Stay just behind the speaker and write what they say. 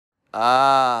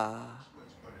Ah.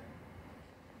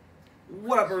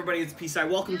 What up, everybody? It's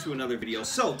P-Side. Welcome to another video.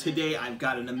 So today I've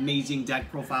got an amazing deck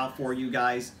profile for you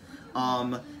guys.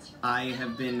 I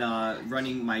have been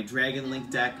running my Dragon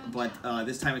Link deck, but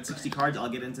this time it's 60 cards. I'll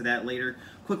get into that later.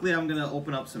 Quickly, I'm going to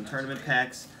open up some tournament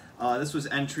packs. This was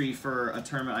entry for a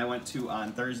tournament I went to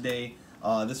on Thursday.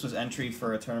 This was entry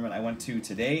for a tournament I went to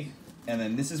today. And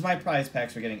then this is my prize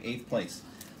packs for getting 8th place.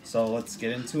 So let's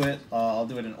get into it. I'll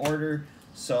do it in order.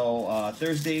 So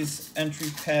Thursday's entry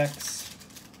packs.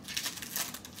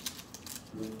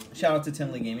 Shout out to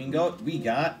Tinley Gaming Goat. We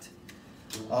got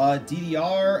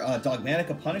DDR,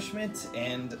 Dogmatica Punishment,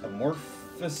 and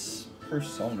Amorphous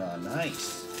Persona.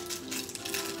 Nice.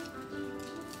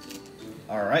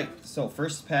 Alright, so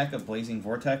first pack of Blazing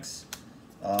Vortex.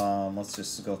 Let's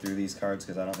just go through these cards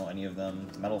because I don't know any of them.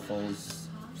 Metal Foes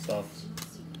stuff.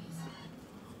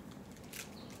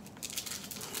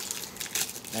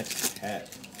 Next pack.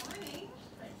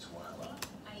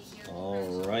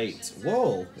 Alright.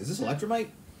 Whoa! Is this Electromite?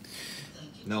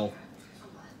 No.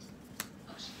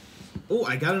 Oh,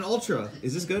 I got an Ultra.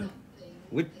 Is this good?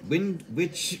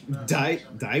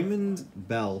 Diamond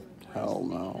Bell? Hell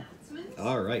no.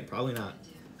 Alright, probably not.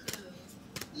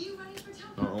 I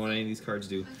don't know what any of these cards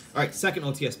do. Alright, second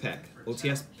OTS pack.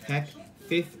 OTS pack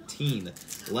 15.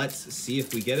 Let's see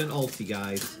if we get an ulti,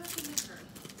 guys.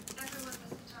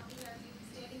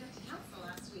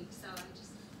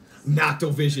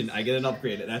 Noctovision. I get an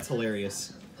upgrade. That's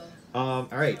hilarious.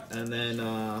 Alright, and then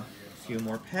a few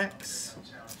more packs.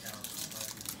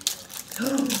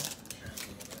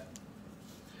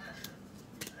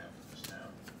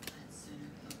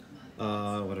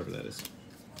 Whatever that is.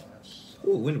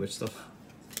 Ooh, Wind Witch stuff.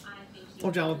 Oh,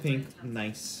 Jama Pink.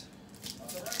 Nice.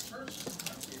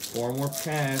 4 more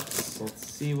packs.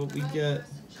 Let's see what we get.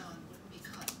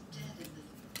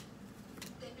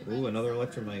 Ooh, another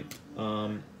Electromite.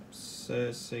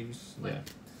 Yeah.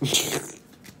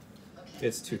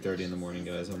 It's 2:30 in the morning,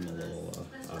 guys. I'm a little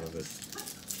out of it.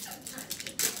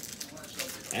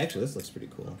 Actually, this looks pretty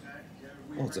cool.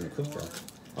 Oh, it's in a quick draw.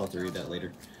 I'll have to read that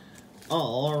later.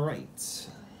 Alright.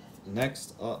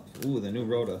 Next up. Ooh, the new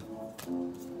Rhoda.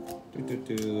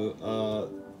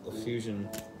 Fusion.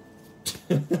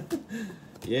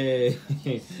 Yay.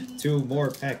 2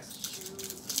 more packs.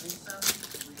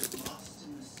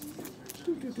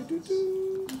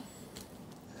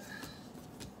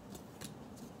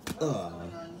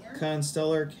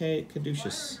 Constellar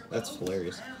Caduceus. That's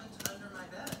hilarious.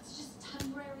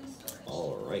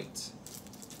 Alright.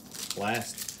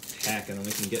 Last pack, and then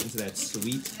we can get into that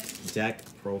sweet deck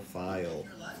profile.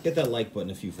 Hit that like button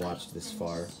if you've watched this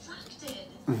far.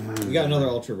 We got another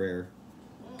ultra rare.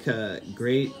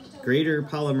 Greater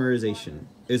Polymerization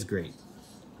is great.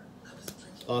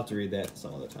 I'll have to read that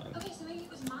some other time.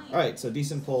 Alright, so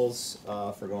decent pulls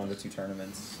for going to 2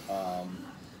 tournaments.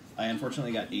 I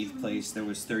unfortunately got 8th place. There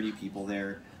was 30 people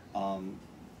there.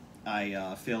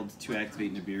 I failed to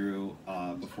activate Nibiru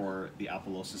before the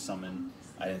Apollosis summon.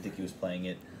 I didn't think he was playing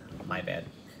it. My bad.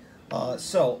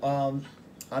 On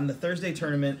the Thursday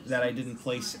tournament that I didn't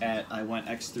place at, I went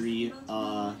X3,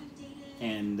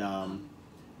 and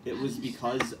it was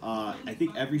because I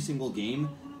think every single game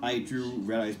I drew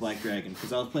Red Eyes Black Dragon,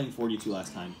 because I was playing 42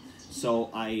 last time.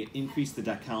 So I increased the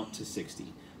deck count to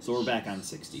 60. So we're back on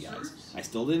 60, guys. I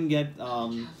still didn't get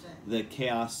the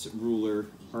Chaos Ruler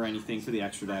or anything for the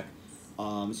extra deck. So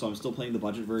I'm still playing the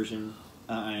budget version.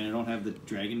 And I don't have the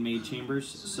Dragon Maid Chambers.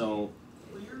 So,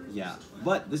 yeah.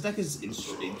 But this deck is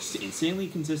insanely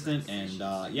consistent. And,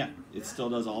 yeah, it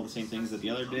still does all the same things that the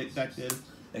other deck did.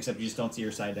 Except you just don't see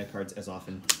your side deck cards as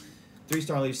often.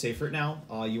 3-star leaves safe for it now.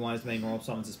 You want as many normal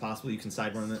summons as possible. You can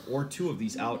side one or 2 of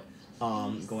these out.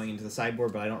 Going into the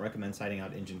sideboard, but I don't recommend siding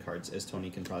out engine cards, as Tony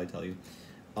can probably tell you.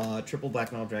 Triple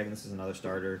Black Metal Dragon, this is another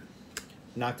starter.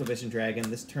 Noctovision Dragon,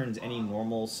 this turns any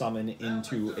normal summon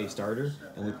into a starter,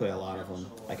 and we play a lot of them.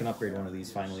 I can upgrade one of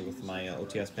these finally with my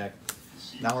OTS pack.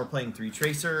 Now we're playing 3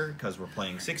 Tracer, because we're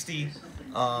playing 60,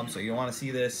 so you want to see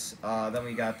this. Then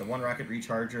we got the 1 Rocket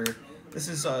Recharger. This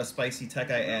is a spicy tech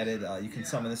I added. You can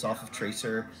summon this off of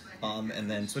Tracer, and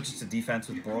then switch it to defense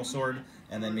with Boral Sword,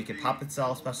 and then make it pop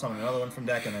itself, special summon another one from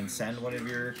deck, and then send one of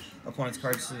your opponent's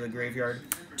cards to the graveyard.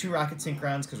 2 Rocket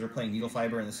Synchrons, because we're playing Needle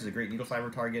Fiber, and this is a great Needle Fiber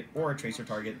target, or a Tracer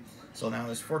target. So now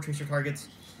there's 4 Tracer targets,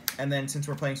 and then since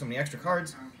we're playing so many extra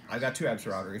cards, I've got 2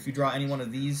 Absolrouter. If you draw any one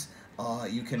of these,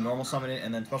 you can normal summon it,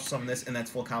 and then special summon this, and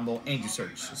that's full combo, and you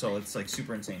search. So it's like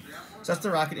super insane. So that's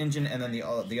the Rocket Engine, and then the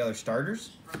other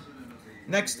starters.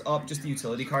 Next up, just the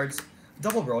utility cards.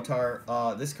 Double Brotar,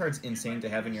 this card's insane to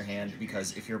have in your hand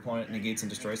because if your opponent negates and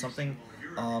destroys something,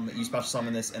 You special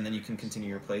summon this, and then you can continue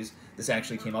your plays. This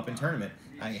actually came up in tournament.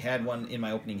 I had one in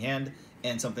my opening hand,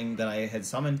 and something that I had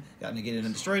summoned got negated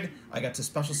and destroyed. I got to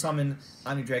special summon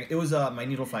Omni Dragon. It was my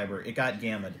Needle Fiber. It got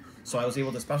gammaed. So I was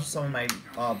able to special summon my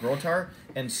Brotar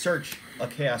and search a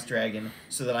Chaos Dragon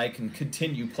so that I can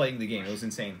continue playing the game. It was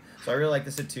insane. So I really like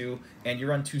this at 2, and you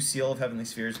run 2 Seal of Heavenly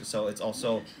Spheres, so it's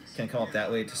also can come up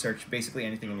that way to search basically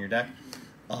anything in your deck.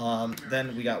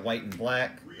 Then we got white and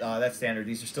black. That's standard.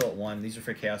 These are still at 1. These are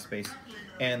for Chaos Space,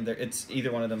 and it's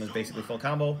either one of them is basically full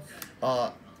combo.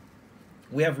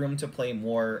 We have room to play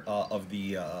more of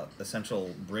the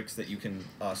essential bricks that you can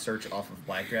search off of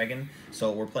Black Dragon,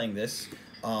 so we're playing this.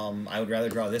 I would rather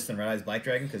draw this than Red Eyes Black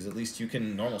Dragon, because at least you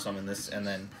can normal summon this and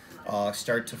then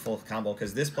start to full combo,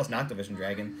 because this plus Noctivision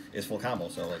Dragon is full combo,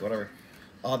 so like whatever.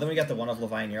 Then we got the 1 of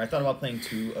Levianeer. I thought about playing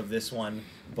 2 of this one,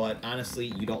 but honestly,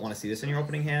 you don't want to see this in your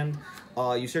opening hand.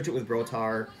 You search it with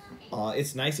Brotar.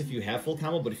 It's nice if you have full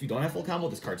combo, but if you don't have full combo,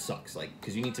 this card sucks, like,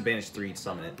 because you need to banish 3 to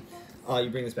summon it. You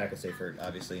bring this back with Seyfert,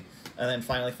 obviously. And then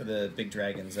finally, for the big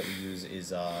dragons that we use is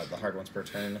the hard ones per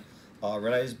turn.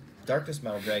 Red Eyes Darkness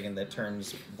Metal Dragon that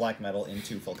turns black metal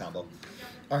into full combo.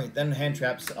 Alright, then hand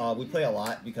traps. We play a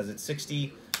lot because it's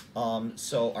 60,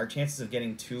 so our chances of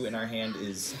getting 2 in our hand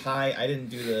is high. I didn't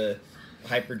do the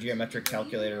hypergeometric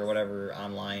calculator or whatever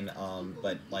online,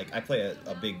 but like I play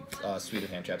a big suite of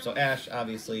hand traps. So Ash,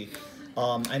 obviously.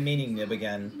 I'm maining Nib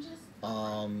again.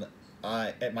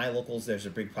 At my locals, there's a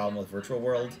big problem with Virtual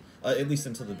World, at least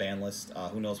until the ban list.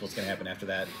 Who knows what's going to happen after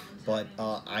that. But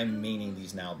I'm maining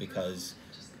these now because,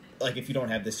 like, if you don't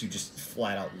have this, you just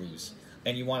flat out lose.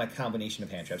 And you want a combination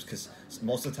of hand traps, because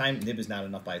most of the time, Nib is not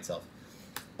enough by itself.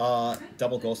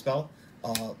 Double Ghost Spell.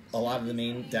 A lot of the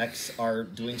main decks are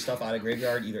doing stuff out of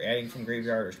graveyard, either adding from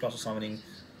graveyard or special summoning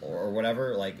or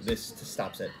whatever. Like, this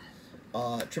stops it.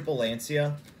 Triple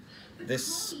Lancia.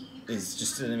 This is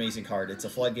just an amazing card. It's a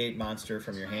floodgate monster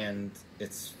from your hand.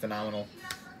 It's phenomenal.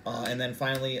 And then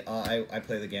finally, I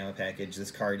play the Gamma package. This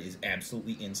card is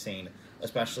absolutely insane,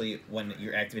 especially when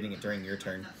you're activating it during your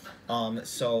turn.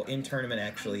 So in tournament,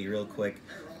 actually, real quick,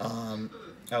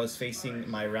 I was facing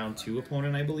my round 2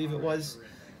 opponent, I believe it was,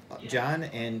 John,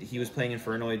 and he was playing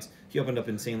Infernoids. He opened up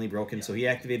insanely broken, so he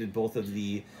activated both of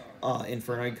the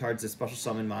Infernoid cards as special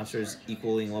summon monsters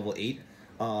equaling level 8.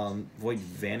 Void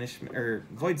Vanishment, or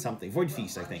Void something, Void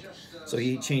Feast, I think. So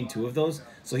he chained 2 of those.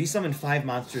 So he summoned 5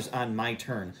 monsters on my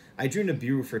turn. I drew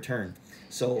Nibiru for turn.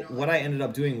 So what I ended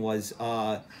up doing was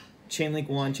Chainlink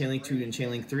 1, Chainlink 2, and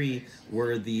Chainlink 3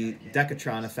 were the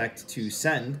Decatron effect to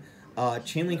send.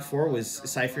 Chainlink 4 was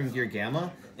Ciphering Gear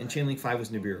Gamma, and Chainlink 5 was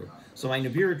Nibiru. So my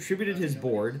Nibiru tributed his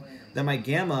board, then my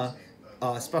Gamma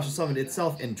special summoned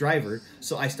itself and Driver,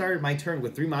 so I started my turn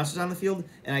with 3 monsters on the field,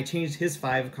 and I changed his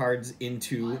 5 cards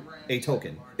into a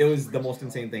token. It was the most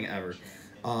insane thing ever.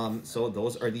 So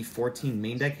those are the 14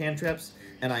 main deck hand traps,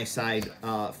 and I side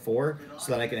 4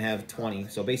 so that I can have 20.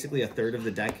 So basically a third of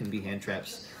the deck can be hand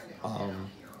traps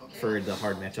for the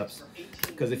hard matchups.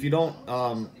 Because if you don't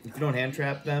hand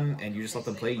trap them and you just let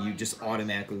them play, you just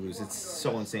automatically lose. It's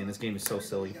so insane. This game is so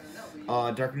silly.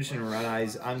 Dark Magician and Red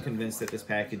Eyes, I'm convinced that this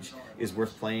package is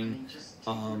worth playing.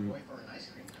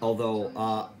 Although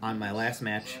on my last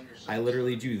match, I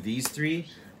literally drew these 3,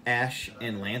 Ash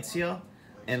and Lancia,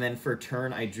 and then for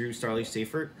turn I drew Starleaf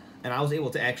Seyfert, and I was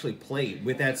able to actually play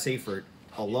with that Seyfert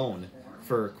alone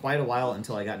for quite a while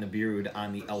until I got Nibiru'd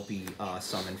on the LP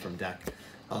summon from deck.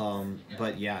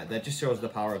 But yeah, that just shows the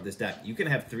power of this deck. You can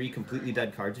have 3 completely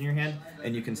dead cards in your hand,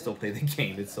 and you can still play the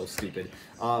game. It's so stupid.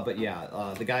 But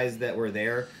yeah, the guys that were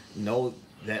there know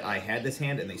that I had this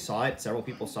hand, and they saw it. Several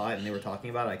people saw it, and they were talking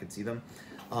about it. I could see them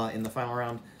in the final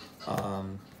round.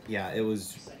 Yeah, it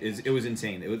was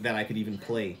insane that I could even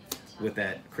play with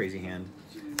that crazy hand.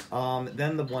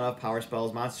 Then the 1-of Power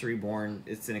Spells, Monster Reborn,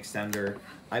 it's an extender.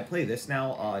 I play this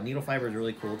now. Needle Fiber is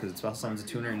really cool because it special summons a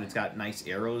tuner, and it's got nice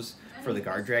arrows for the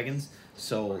guard dragons.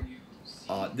 So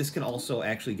this can also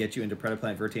actually get you into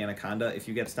Predaplanet Verte Anaconda if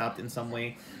you get stopped in some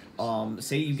way.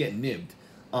 Say you get nibbed,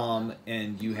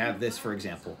 and you have this, for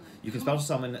example. You can special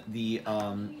summon the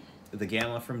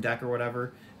Gamma from deck or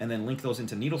whatever, and then link those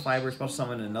into Needle Fiber, special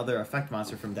summon another effect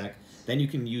monster from deck. Then you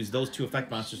can use those 2 effect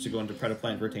monsters to go into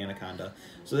Predaplanet Verte Anaconda.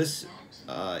 So this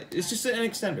it's just an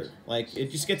extender. Like,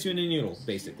 it just gets you into Noodle,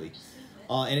 basically.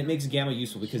 And it makes Gamma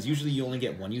useful, because usually you only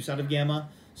get 1 use out of Gamma.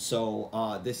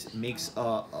 So this makes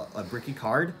a bricky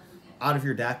card out of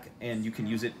your deck, and you can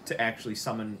use it to actually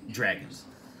summon dragons.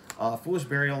 Foolish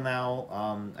Burial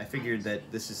now, I figured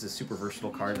that this is a super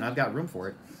versatile card, and I've got room for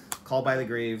it. Call by the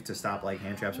Grave to stop like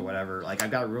hand traps or whatever. Like,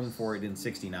 I've got room for it in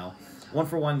 60 now. 1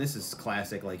 for 1, this is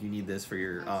classic. Like, you need this for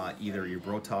your either your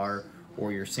Brotar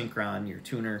or your Synchron, your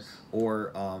Tuner,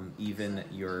 or even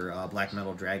your Black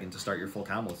Metal Dragon to start your full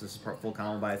combos. This is full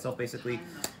combo by itself, basically.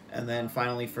 And then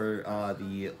finally for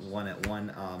the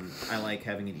 1-at-1, I like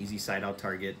having an easy side-out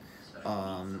target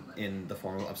in the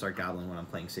form of Upstart Goblin when I'm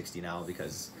playing 60 now,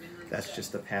 because that's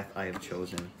just the path I have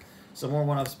chosen. Some more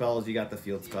 1-up spells, you got the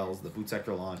field spells, the Boot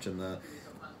Sector Launch, and the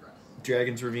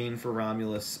Dragon's Ravine for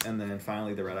Romulus, and then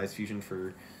finally the Red Eyes Fusion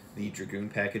for the Dragoon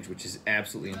package, which is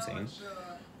absolutely insane.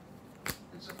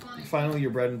 Finally,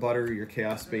 your bread and butter, your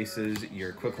Chaos Spaces,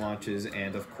 your Quick Launches,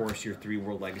 and of course your 3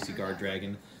 World Legacy Guard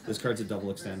Dragon. This card's a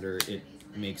double extender. It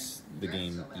makes the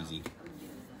game easy.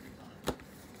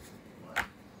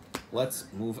 Let's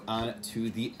move on to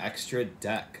the extra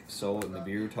deck. So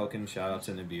Nibiru token, shout out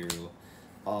to Nibiru.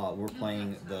 We're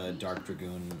playing the Dark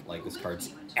Dragoon. Like, this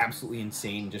card's absolutely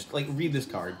insane. Just like, read this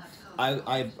card.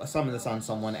 I summoned this on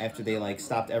someone after they like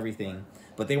stopped everything,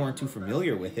 but they weren't too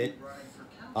familiar with it.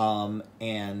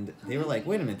 And they were like,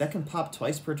 wait a minute, that can pop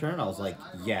twice per turn? I was like,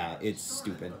 yeah, it's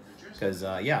stupid. Because,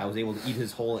 yeah, I was able to eat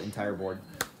his whole entire board.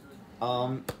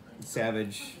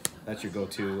 Savage, that's your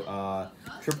go-to.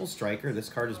 Triple Striker, this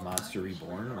card is Monster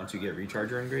Reborn once you get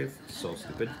Recharger engraved. So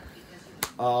stupid.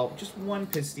 Just 1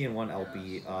 Pisty and 1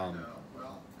 LP.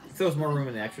 If there was more room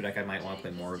in the extra deck, I might want to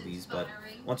play more of these, but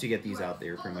once you get these out,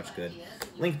 they're pretty much good.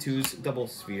 Link 2s, double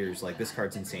spheres. Like, this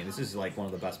card's insane. This is like one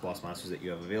of the best boss monsters that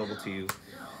you have available to you.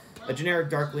 A generic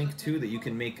Dark Link 2 that you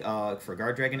can make for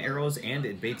Guard Dragon arrows, and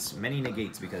it baits many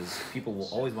negates because people will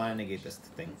always want to negate this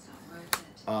thing.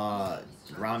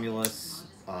 Romulus,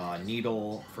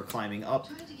 Needle for climbing up,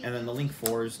 and then the Link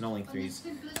 4s, no Link 3s.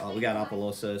 We got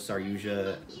Apollosa,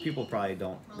 Saryuja. People probably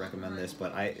don't recommend this,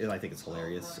 but I think it's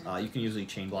hilarious. You can usually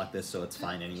chain block this, so it's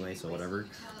fine anyway, so whatever.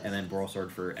 And then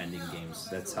Borosword for ending games.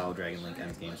 That's how Dragon Link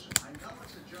ends games.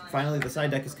 Finally, the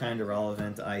side deck is kind of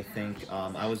irrelevant, I think.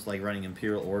 I was like running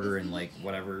Imperial Order and like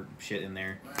whatever shit in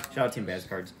there. Shout out Team Baz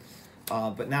cards.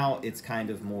 But now it's kind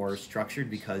of more structured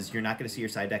because you're not going to see your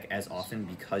side deck as often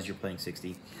because you're playing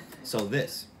 60. So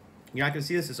this, you're not going to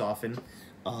see this as often,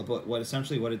 but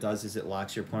essentially what it does is it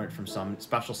locks your opponent from some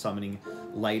special summoning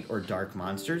light or dark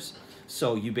monsters.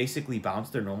 So you basically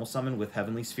bounce their normal summon with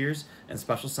Heavenly Spheres and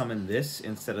special summon this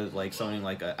instead of like summoning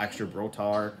like an extra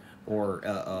Brotar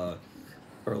or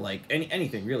like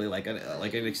anything really, like an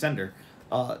extender.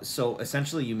 So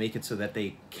essentially you make it so that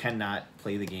they cannot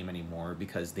play the game anymore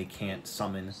because they can't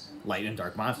summon light and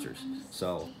dark monsters.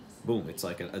 So boom, it's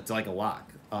like a lock.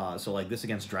 So like this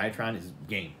against Drytron is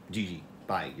game. GG.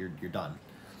 Bye. You're done.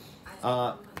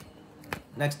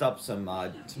 Next up, some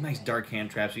nice dark hand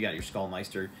traps. You got your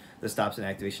Skullmeister. This stops an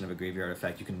activation of a graveyard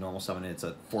effect. You can normal summon it. It's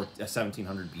a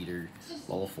 1700 beater,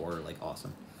 level 4, like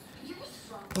awesome.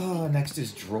 Next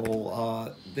is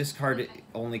Droll. This card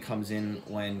only comes in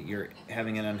when you're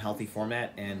having an unhealthy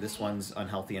format, and this one's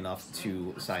unhealthy enough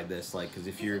to side this. Like, because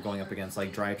if you're going up against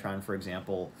like Drytron, for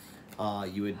example,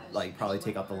 you would like probably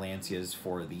take out the Lancias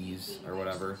for these or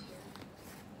whatever.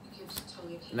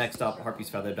 Next up, Harpy's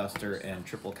Feather Duster and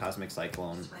Triple Cosmic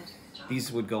Cyclone.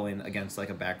 These would go in against like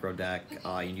a back row deck,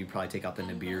 and you'd probably take out the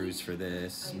Nibirus for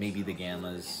this, maybe the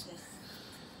Gammas.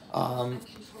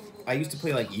 I used to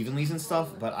play like Evenlies and stuff,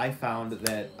 but I found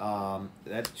that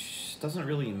that doesn't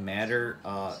really matter.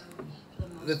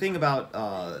 The thing about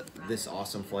this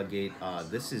awesome Floodgate,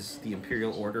 this is the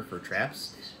Imperial Order for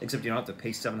traps, except you don't have to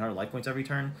pay 700 life points every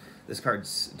turn. This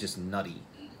card's just nutty.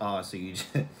 So you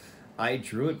I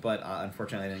drew it, but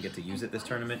unfortunately I didn't get to use it this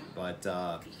tournament, but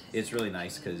it's really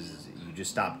nice because you just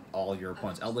stop all your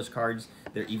opponent's Eldritch cards,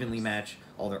 they're evenly matched,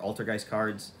 all their Altergeist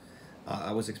cards.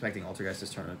 I was expecting Altergeist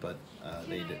this tournament, but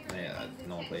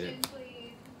no one played it.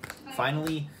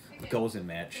 Finally, Goes in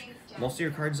Match. Most of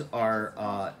your cards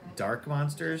are dark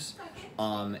monsters,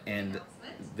 and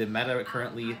the meta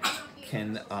currently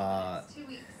can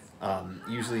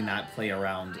usually not play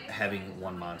around having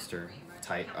one monster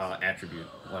type attribute,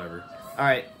 whatever.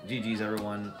 Alright, GG's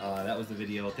everyone. That was the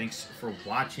video. Thanks for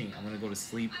watching. I'm going to go to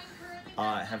sleep.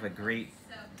 Have a great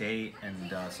day,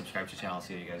 and subscribe to the channel. I'll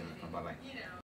see you guys in the next one. Bye-bye.